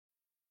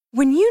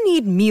When you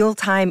need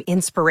mealtime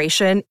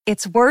inspiration,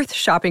 it's worth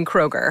shopping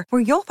Kroger,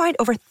 where you'll find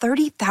over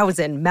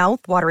 30,000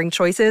 mouth-watering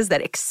choices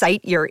that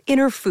excite your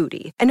inner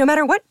foodie. And no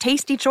matter what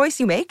tasty choice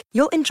you make,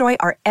 you'll enjoy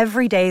our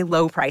everyday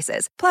low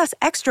prices, plus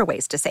extra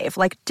ways to save,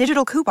 like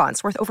digital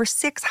coupons worth over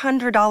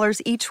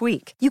 $600 each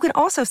week. You can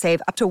also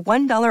save up to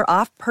 $1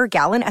 off per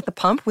gallon at the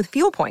pump with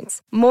fuel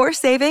points. More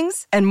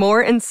savings and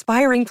more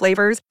inspiring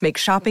flavors make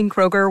shopping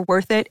Kroger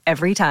worth it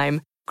every time.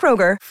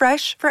 Kroger,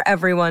 fresh for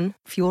everyone.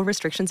 Fuel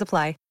restrictions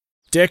apply.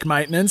 Deck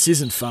maintenance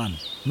isn't fun.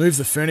 Move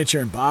the furniture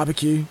and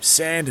barbecue,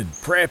 sand and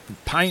prep,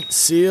 paint,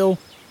 seal,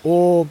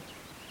 or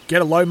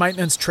get a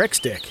low-maintenance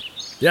Trex deck.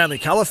 The only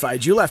colour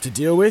fade you'll have to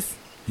deal with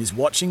is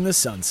watching the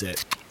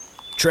sunset.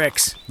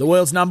 Trex, the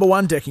world's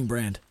 #1 decking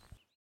brand.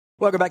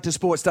 Welcome back to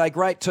Sports Day.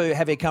 Great to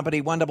have your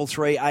company,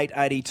 133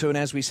 882. And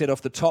as we said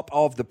off the top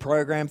of the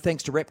program,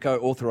 thanks to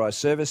Repco Authorised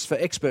Service. For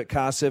expert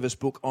car service,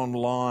 book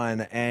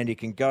online, and you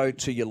can go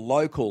to your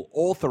local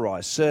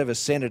authorised service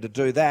centre to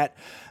do that.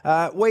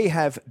 We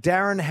have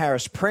Darren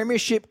Harris,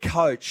 Premiership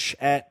coach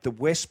at the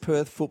West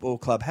Perth Football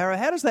Club. Harry,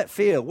 how does that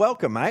feel?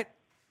 Welcome, mate.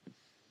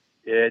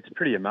 Yeah, it's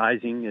pretty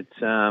amazing.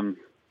 I've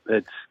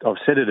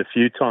said it a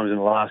few times in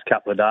the last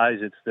couple of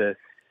days.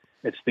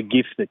 It's the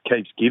gift that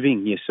keeps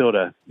giving. You sort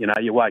of,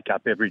 you wake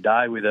up every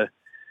day with a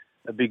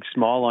big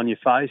smile on your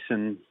face,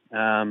 and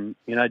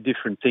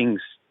different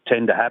things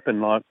tend to happen.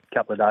 Like a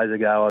couple of days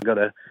ago, I got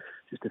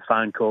just a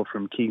phone call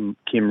from Kim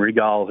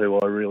Rigol, who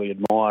I really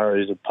admire,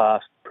 who's a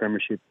past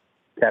Premiership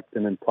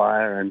captain and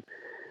player, and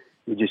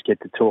you just get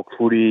to talk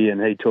footy,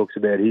 and he talks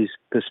about his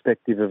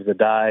perspective of the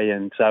day,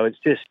 and so it's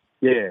just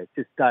day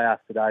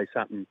after day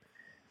something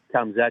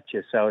comes at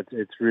you. So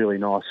it's really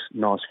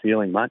nice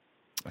feeling, mate.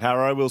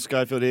 Harrow, Will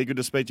Schofield here. Good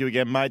to speak to you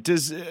again, mate.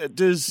 Does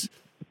it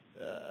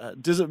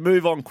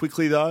move on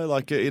quickly though?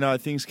 Like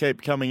things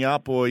keep coming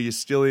up, or you're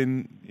still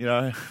in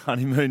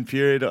honeymoon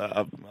period?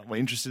 I'm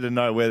interested to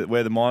know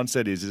where the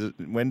mindset is.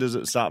 When does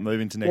it start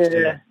moving to next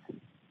year?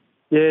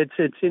 Yeah,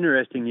 it's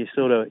interesting. You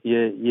sort of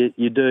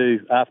you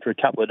do after a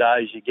couple of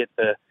days. You get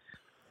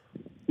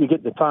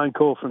the phone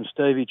call from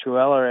Stevie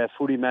Truella, our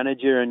footy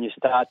manager, and you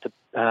start to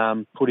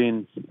put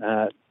in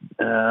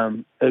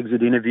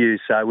exit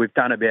interviews. So we've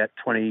done about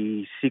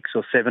 26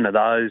 or 7 of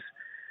those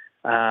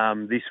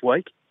this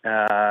week,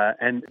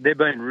 and they've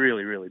been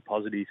really, really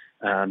positive,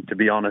 to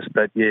be honest.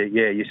 But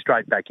you're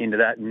straight back into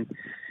that, and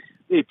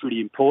they're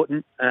pretty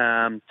important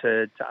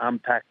to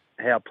unpack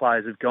how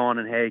players have gone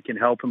and how you can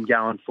help them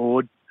going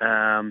forward.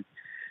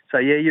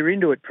 You're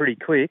into it pretty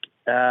quick,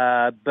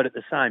 but at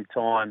the same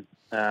time,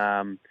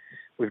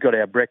 we've got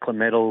our Breckler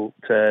medal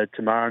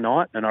tomorrow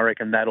night, and I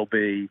reckon that'll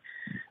be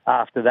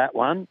after that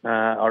one.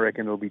 I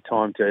reckon it'll be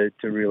time to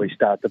really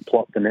start to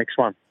plot the next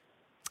one.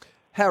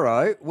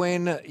 Harrow,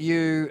 when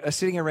you are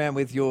sitting around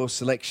with your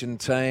selection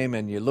team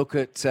and you look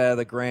at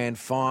the grand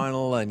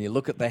final and you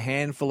look at the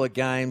handful of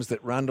games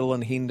that Rundle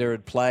and Hinder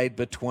had played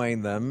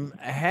between them,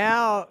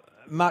 how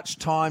much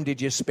time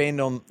did you spend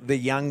on the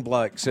young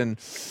blokes and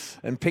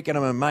picking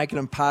them and making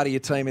them part of your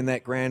team in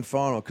that grand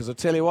final? Because I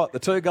tell you what, the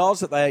 2 goals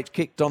that they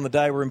kicked on the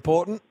day were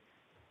important.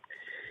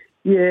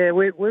 Yeah,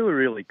 we were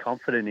really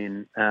confident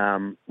in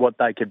what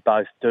they could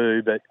both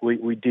do, but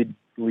we did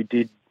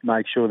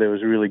make sure there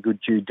was really good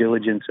due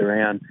diligence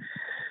around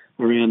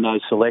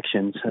those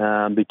selections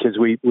because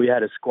we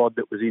had a squad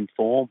that was in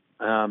form.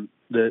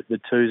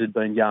 The twos had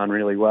been going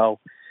really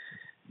well.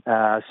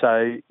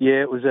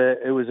 It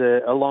was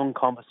a long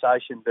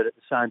conversation, but at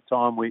the same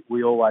time,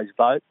 we always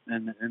vote,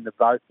 and the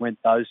vote went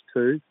those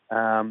 2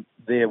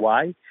 their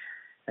way.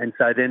 And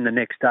so then the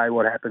next day,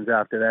 what happens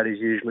after that is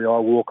usually I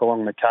walk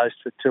along the coast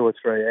for 2 or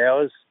 3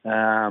 hours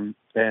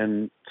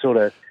and sort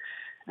of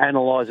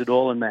analyse it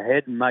all in my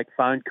head and make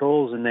phone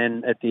calls, and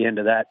then at the end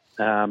of that,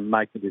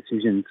 make the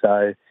decision.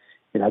 So,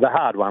 the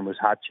hard one was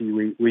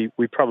Hutchie.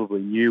 We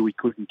probably knew we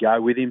couldn't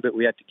go with him, but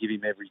we had to give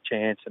him every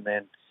chance, and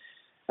then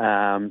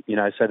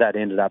so that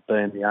ended up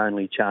being the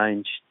only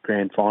change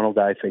grand final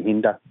day for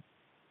Hinder.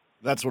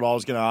 That's what I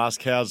was going to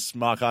ask. How's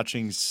Mark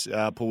Hutchings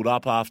pulled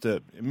up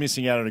after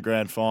missing out on a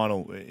grand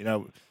final?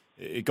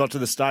 It got to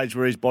the stage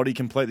where his body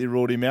completely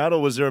ruled him out,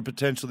 or was there a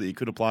potential that you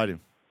could have played him?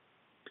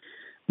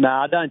 No,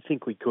 I don't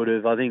think we could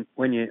have. I think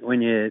when you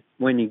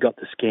got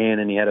the scan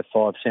and he had a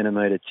 5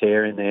 centimetre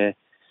tear in there,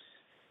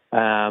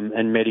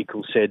 and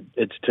medical said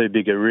it's too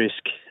big a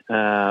risk.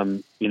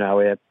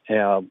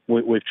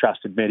 We've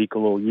trusted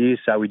medical all year,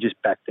 so we just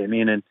backed them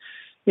in, and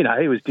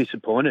he was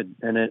disappointed,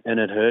 and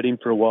it hurt him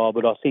for a while.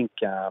 But I think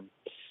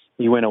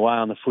he went away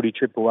on the footy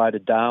trip away to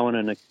Darwin,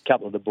 and a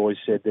couple of the boys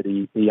said that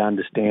he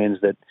understands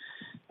that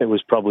it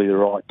was probably the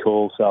right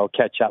call. So I'll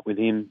catch up with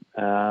him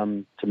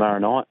tomorrow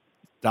night.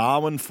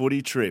 Darwin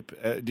footy trip.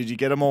 Did you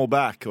get them all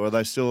back, or are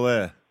they still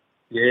there?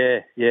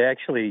 Yeah.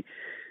 Actually,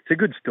 it's a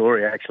good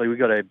story. Actually, we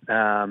got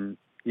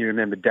you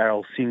remember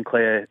Daryl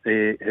Sinclair,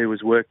 who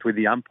was worked with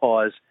the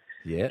umpires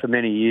for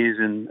many years,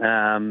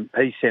 and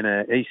he sent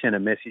a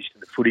message to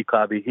the footy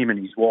club. Him and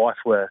his wife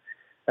were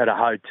at a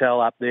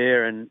hotel up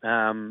there, and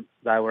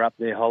they were up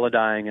there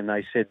holidaying, and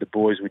they said the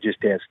boys were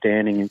just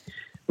outstanding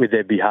with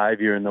their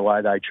behaviour and the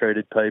way they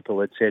treated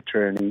people,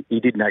 etc. And he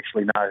didn't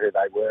actually know who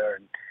they were.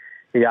 And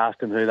he asked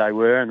them who they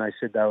were, and they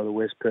said they were the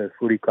West Perth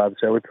Footy Club.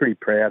 So we're pretty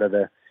proud of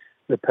the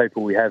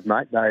people we have,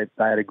 mate. They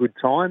had a good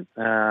time,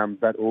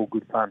 but all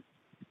good fun.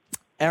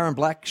 Aaron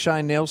Black,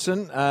 Shane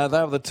Nelson, they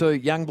were the two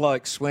young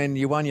blokes when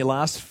you won your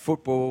last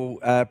football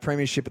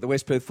premiership at the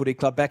West Perth Footy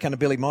Club back under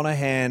Billy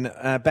Monaghan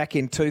back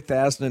in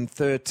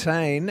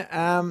 2013.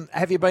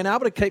 Have you been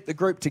able to keep the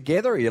group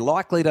together? Are you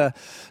likely to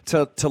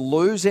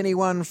lose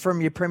anyone from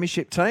your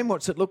premiership team?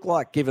 What's it look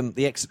like given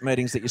the exit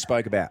meetings that you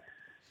spoke about?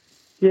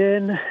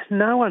 Yeah,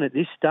 no one at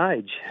this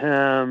stage.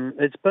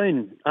 It's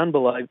been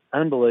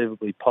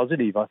unbelievably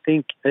positive. I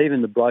think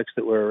even the blokes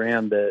that were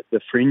around the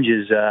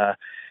fringes are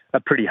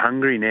pretty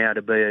hungry now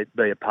to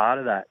be a part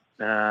of that.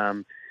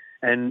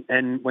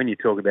 And when you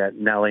talk about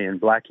Nelly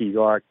and Blackie,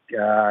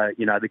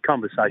 the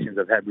conversations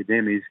I've had with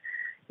them is,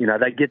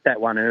 they get that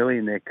one early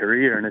in their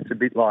career, and it's a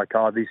bit like,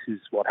 this is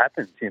what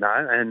happens,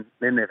 and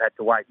then they've had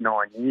to wait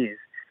 9 years.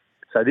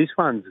 So this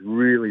one's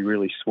really,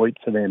 really sweet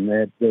for them.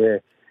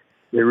 They're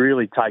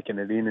really taking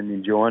it in and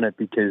enjoying it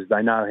because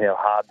they know how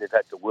hard they've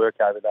had to work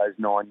over those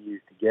 9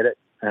 years to get it.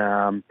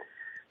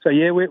 So,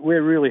 yeah,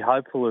 we're really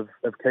hopeful of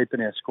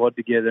keeping our squad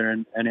together,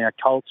 and our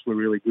Colts were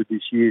really good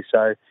this year.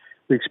 So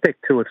we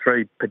expect 2 or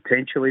 3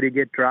 potentially to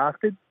get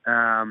drafted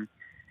out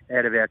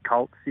of our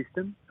Colts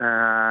system.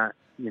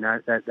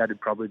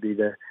 That'd probably be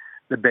the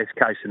best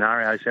case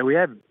scenario. So we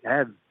have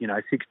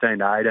 16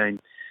 to 18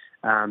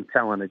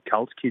 talented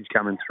Colts kids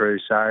coming through.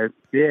 So,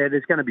 yeah,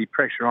 there's going to be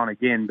pressure on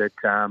again, but,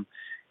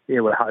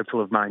 we're hopeful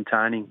of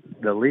maintaining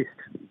the list.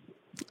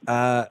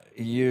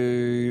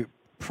 You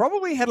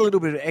probably had a little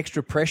bit of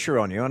extra pressure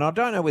on you, and I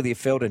don't know whether you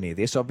felt any of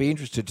this. I'd be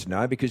interested to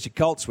know because your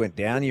Colts went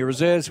down, your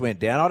reserves went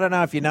down. I don't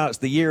know if you know it's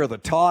the year of the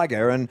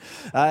Tiger, and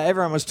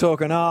everyone was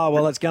talking,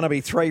 it's going to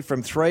be 3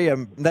 from 3,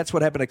 and that's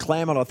what happened to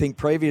Claremont, I think,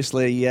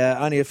 previously,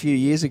 only a few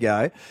years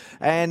ago.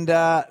 And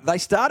they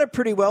started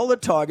pretty well, the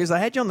Tigers. They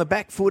had you on the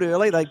back foot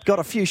early. They got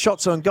a few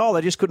shots on goal.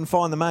 They just couldn't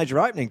find the major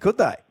opening, could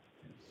they?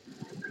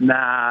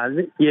 Nah,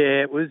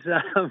 yeah, it was.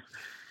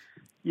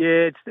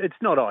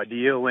 It's not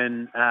ideal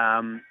when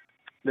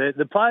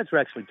the players were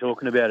actually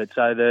talking about it.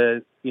 So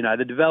the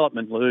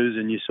development lose,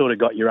 and you sort of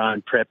got your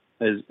own prep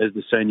as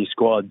the senior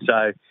squad.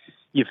 So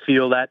you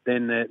feel that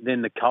then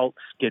the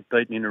Colts get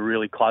beaten in a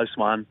really close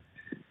one,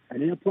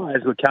 and our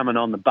players were coming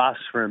on the bus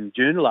from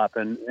Joondalup,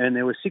 and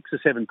there were 6 or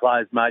 7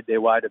 players made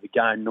their way to the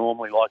game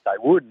normally like they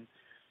would.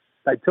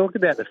 They talked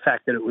about the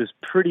fact that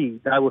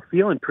they were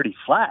feeling pretty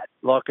flat.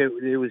 Like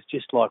it was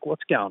just like,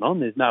 what's going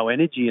on? There's no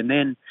energy. And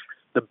then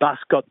the bus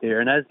got there,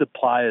 and as the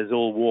players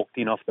all walked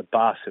in off the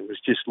bus, it was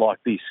just like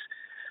this,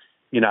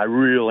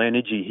 real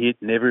energy hit,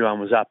 and everyone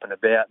was up and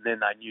about, and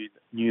then they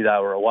knew they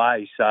were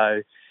away.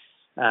 So,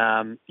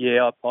 I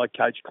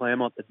coached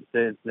Claremont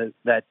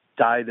that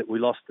day that we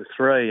lost the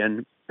 3,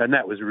 and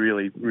that was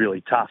really,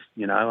 really tough,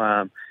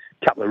 a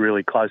couple of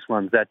really close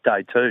ones that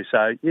day too.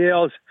 So,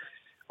 yeah,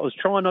 I was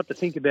trying not to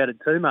think about it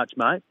too much,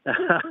 mate.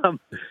 I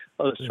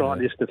was trying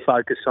just to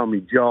focus on my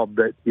job,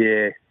 but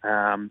the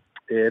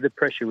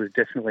pressure was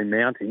definitely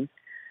mounting.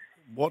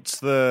 What's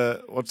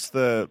the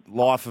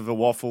life of a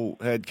Waffle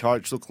head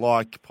coach look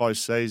like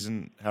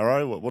post-season,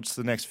 Harrow? What's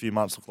the next few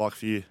months look like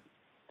for you?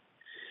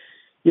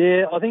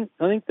 Yeah, I think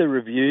the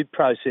review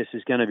process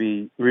is going to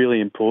be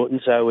really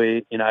important. So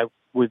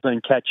we've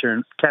been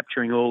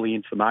capturing all the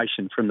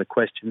information from the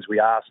questions we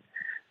asked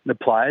the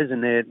players,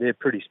 and they're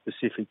pretty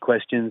specific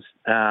questions.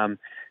 And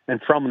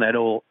from that,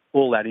 all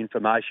that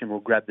information will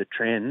grab the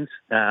trends.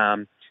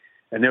 And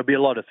there'll be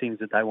a lot of things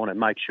that they want to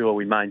make sure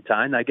we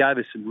maintain. They gave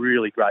us some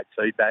really great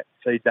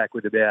feedback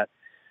with about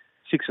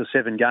 6 or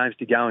 7 games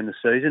to go in the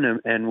season,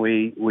 and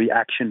we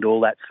actioned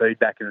all that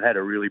feedback, and it had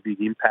a really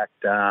big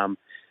impact and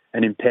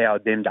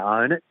empowered them to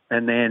own it.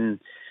 And then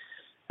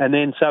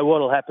so what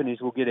will happen is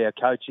we'll get our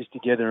coaches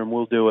together and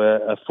we'll do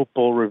a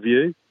football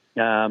review.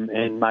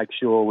 And make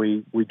sure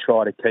we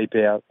try to keep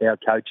our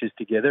coaches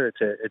together.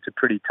 It's a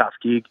pretty tough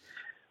gig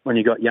when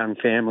you've got young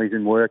families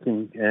and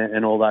working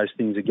and all those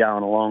things are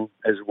going along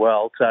as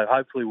well. So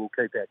hopefully we'll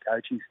keep our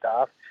coaching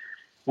staff.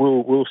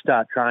 We'll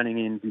start training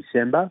in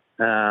December,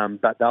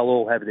 but they'll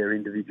all have their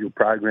individual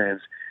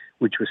programs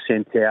which were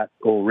sent out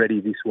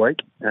already this week.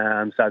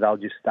 So they'll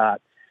just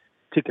start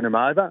ticking them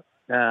over.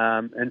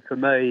 And for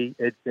me,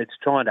 it's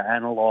trying to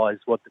analyse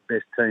what the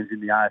best teams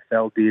in the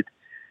AFL did.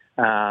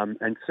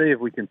 And see if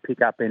we can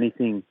pick up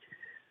anything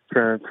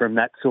from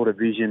that sort of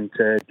vision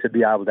to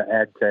be able to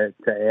add to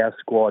our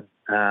squad.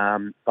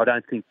 I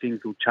don't think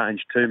things will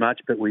change too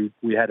much, but we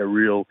had a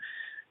real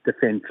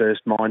defend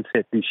first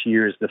mindset this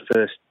year as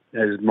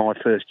my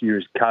first year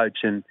as coach,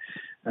 and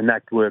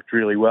that worked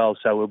really well.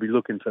 So we'll be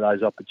looking for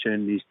those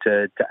opportunities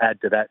to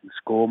add to that and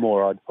score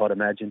more, I'd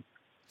imagine.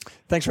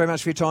 Thanks very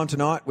much for your time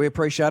tonight. We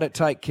appreciate it.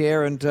 Take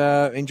care and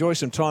enjoy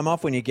some time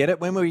off when you get it.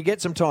 When will you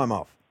get some time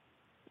off?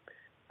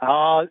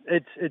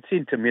 It's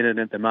intermittent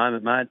at the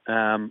moment, mate.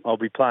 I'll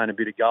be playing a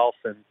bit of golf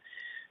and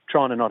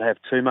trying to not have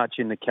too much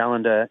in the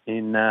calendar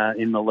in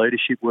the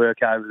leadership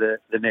work over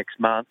the next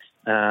month.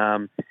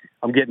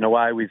 I'm getting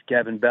away with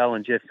Gavin Bell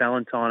and Jeff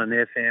Valentine and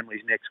their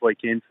families next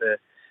weekend for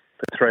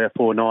 3 or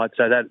 4 nights.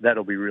 So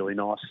that'll be really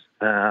nice.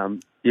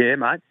 Yeah,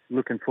 mate,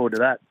 looking forward to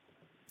that.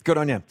 Good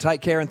on you.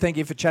 Take care and thank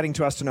you for chatting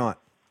to us tonight.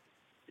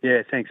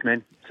 Yeah, thanks,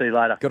 man. See you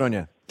later. Good on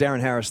you. Darren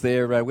Harris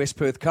there, West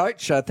Perth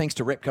coach. Thanks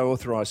to Repco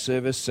Authorised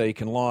Service, so you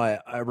can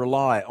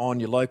rely on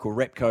your local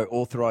Repco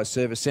Authorised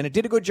Service Centre.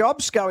 Did a good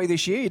job, Scully,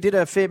 this year. You did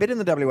a fair bit in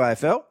the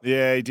WAFL.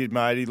 Yeah, he did,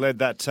 mate. He led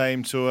that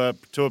team to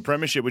a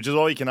premiership, which is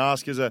all you can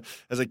ask as a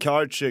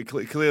coach.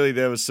 Clearly,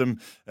 there was some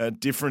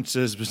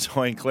differences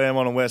between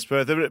Claremont and West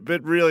Perth,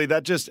 but really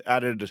that just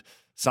added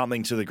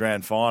something to the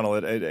grand final.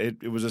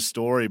 It was a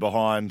story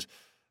behind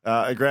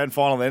a grand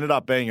final that ended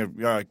up being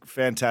a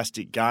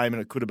fantastic game,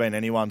 and it could have been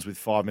anyone's with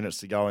 5 minutes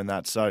to go in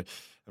that. So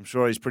I'm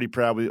sure he's pretty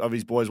proud of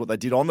his boys, what they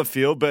did on the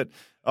field. But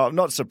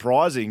not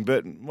surprising,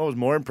 but what was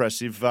more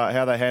impressive,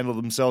 how they handled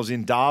themselves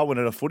in Darwin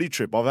at a footy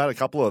trip. I've had a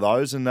couple of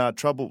those, and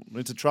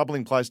it's a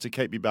troubling place to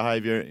keep your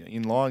behaviour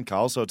in line,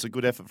 Carl, so it's a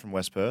good effort from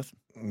West Perth.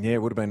 Yeah,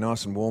 it would have been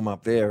nice and warm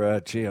up there.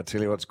 Gee, I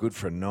tell you what's good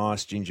for a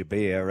nice ginger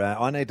beer.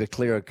 I need to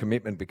clear a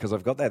commitment because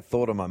I've got that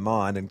thought on my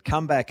mind, and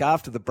come back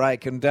after the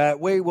break, and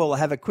we will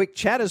have a quick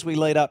chat as we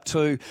lead up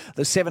to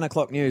the 7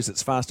 o'clock news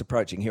that's fast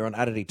approaching here on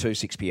Adity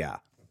 26PR.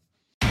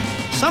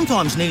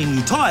 Sometimes needing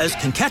new tyres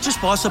can catch us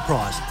by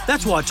surprise.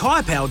 That's why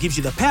Tyre Power gives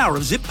you the power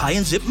of Zip Pay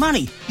and Zip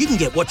Money. You can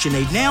get what you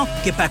need now,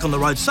 get back on the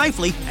road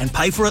safely and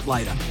pay for it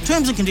later.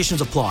 Terms and conditions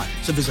apply.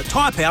 So visit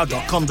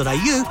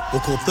tyrepower.com.au or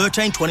call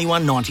 13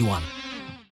 21 91.